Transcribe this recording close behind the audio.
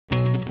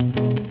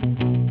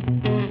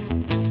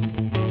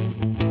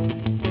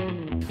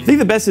I think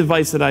the best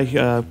advice that I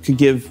could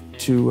give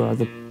to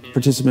the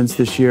participants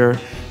this year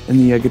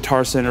in the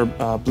Guitar Center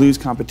blues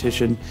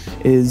competition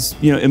is,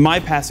 in my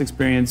past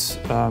experience,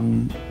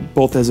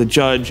 both as a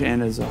judge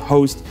and as a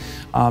host,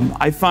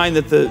 I find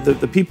that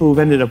the people who've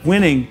ended up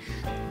winning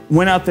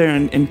went out there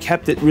and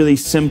kept it really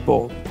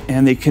simple,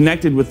 and they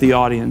connected with the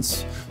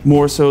audience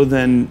more so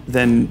than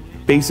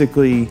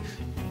basically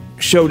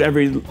showed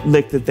every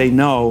lick that they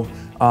know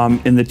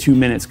in the 2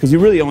 minutes, because you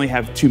really only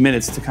have 2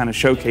 minutes to kind of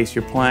showcase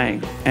your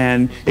playing.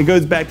 And it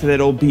goes back to that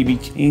old B.B.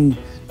 King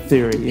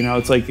theory,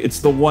 it's like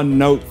it's the one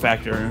note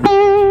factor.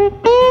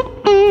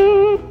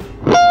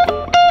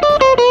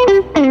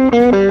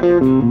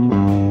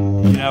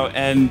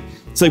 And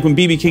it's like when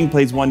B.B. King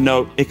plays one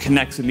note, it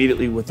connects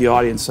immediately with the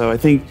audience. So I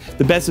think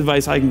the best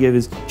advice I can give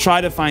is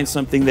try to find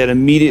something that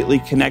immediately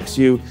connects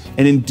you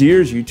and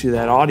endears you to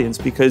that audience,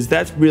 because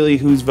that's really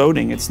who's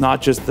voting. It's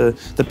not just the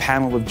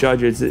panel of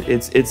judges,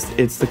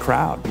 it's the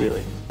crowd,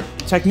 really.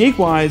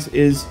 Technique-wise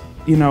is,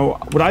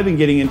 what I've been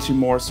getting into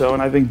more so,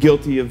 and I've been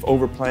guilty of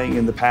overplaying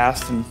in the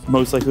past and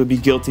most likely will be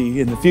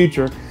guilty in the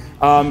future,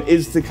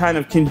 is to kind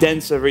of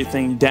condense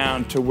everything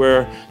down to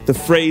where the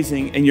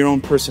phrasing and your own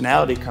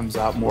personality comes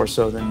out more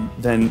so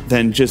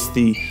than just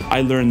the,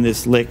 I learned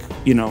this lick,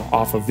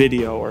 off a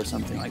video or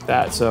something like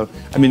that. So,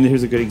 I mean,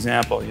 here's a good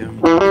example,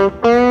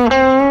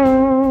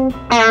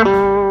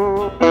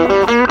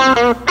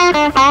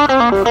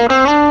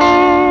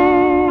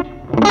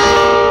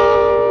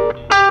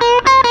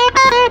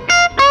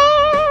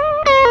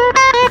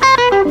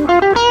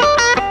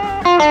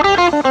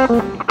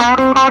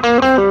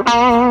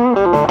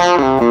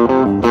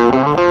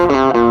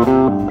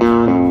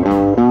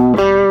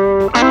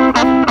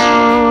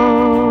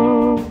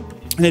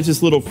 And it's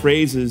just little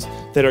phrases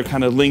that are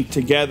kind of linked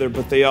together,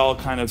 but they all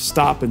kind of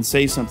stop and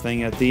say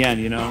something at the end,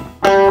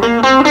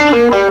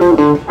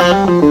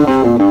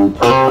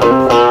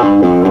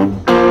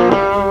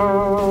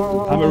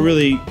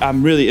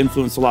 I'm really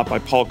influenced a lot by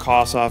Paul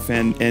Kossoff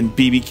and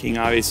B.B. King,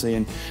 obviously,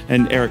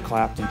 and Eric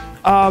Clapton.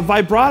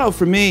 Vibrato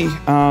for me,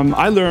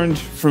 I learned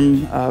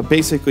from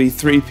basically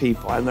 3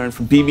 people. I learned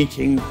from B.B.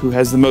 King, who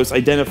has the most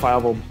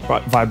identifiable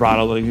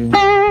vibrato.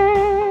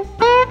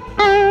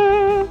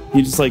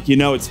 You just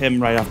it's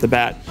him right off the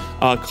bat.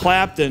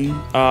 Clapton,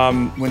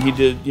 when he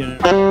did,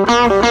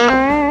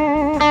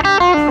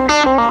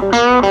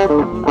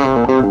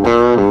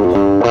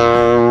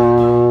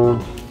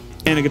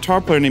 and a guitar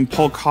player named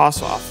Paul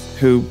Kossoff,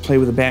 who played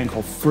with a band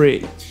called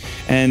Free.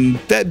 And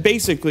that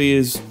basically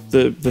is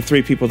the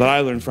 3 people that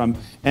I learned from.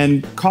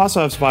 And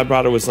Kossoff's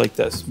vibrato was like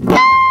this.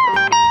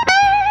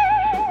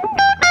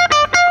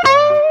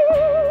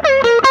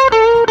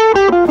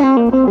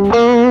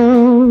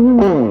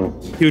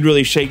 He would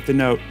really shake the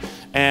note,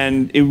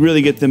 and it would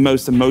really get the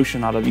most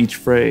emotion out of each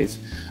phrase.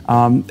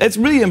 That's a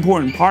really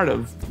important part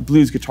of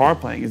blues guitar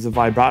playing, is the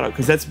vibrato,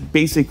 because that's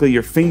basically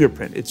your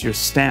fingerprint, it's your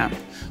stamp.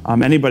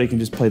 Anybody can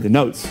just play the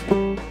notes.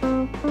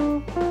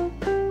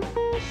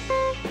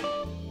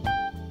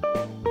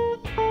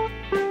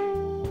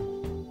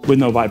 With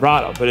no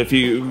vibrato, but if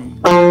you...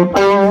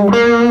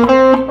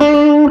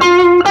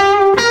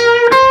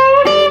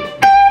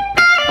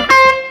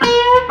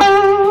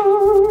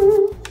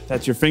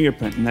 That's your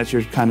fingerprint, and that's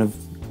your kind of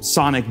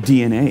sonic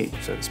DNA,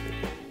 so to speak.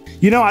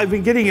 I've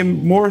been getting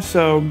in more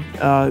so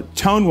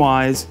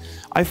tone-wise.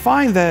 I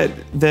find that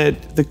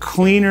the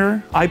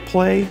cleaner I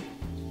play,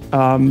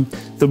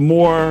 the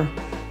more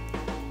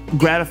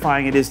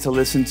gratifying it is to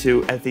listen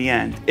to at the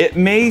end. It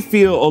may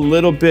feel a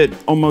little bit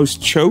almost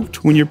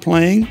choked when you're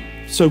playing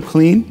so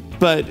clean,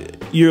 but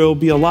you'll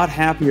be a lot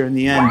happier in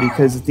the end,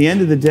 because at the end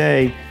of the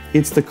day,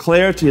 it's the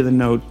clarity of the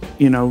note,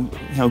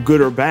 good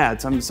or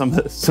bad. Some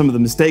of the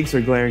mistakes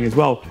are glaring as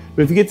well.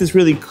 But if you get this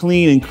really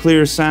clean and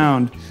clear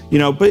sound,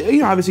 but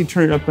obviously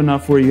turn it up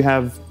enough where you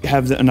have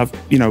enough,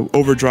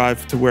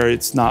 overdrive to where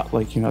it's not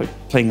like,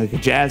 playing like a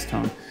jazz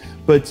tone.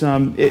 But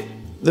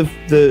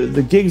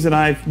the gigs that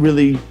I've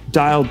really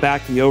dialed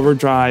back the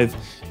overdrive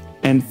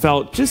and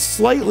felt just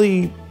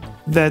slightly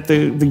that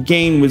the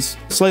gain was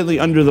slightly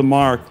under the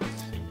mark,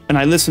 and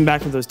I listen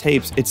back to those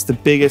tapes, it's the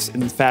biggest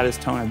and fattest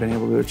tone I've been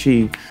able to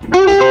achieve.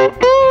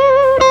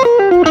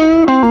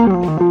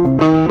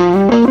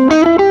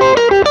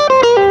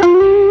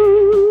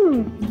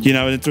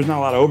 There's not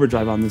a lot of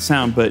overdrive on the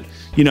sound, but,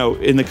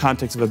 in the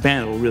context of a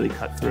band, it'll really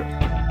cut through.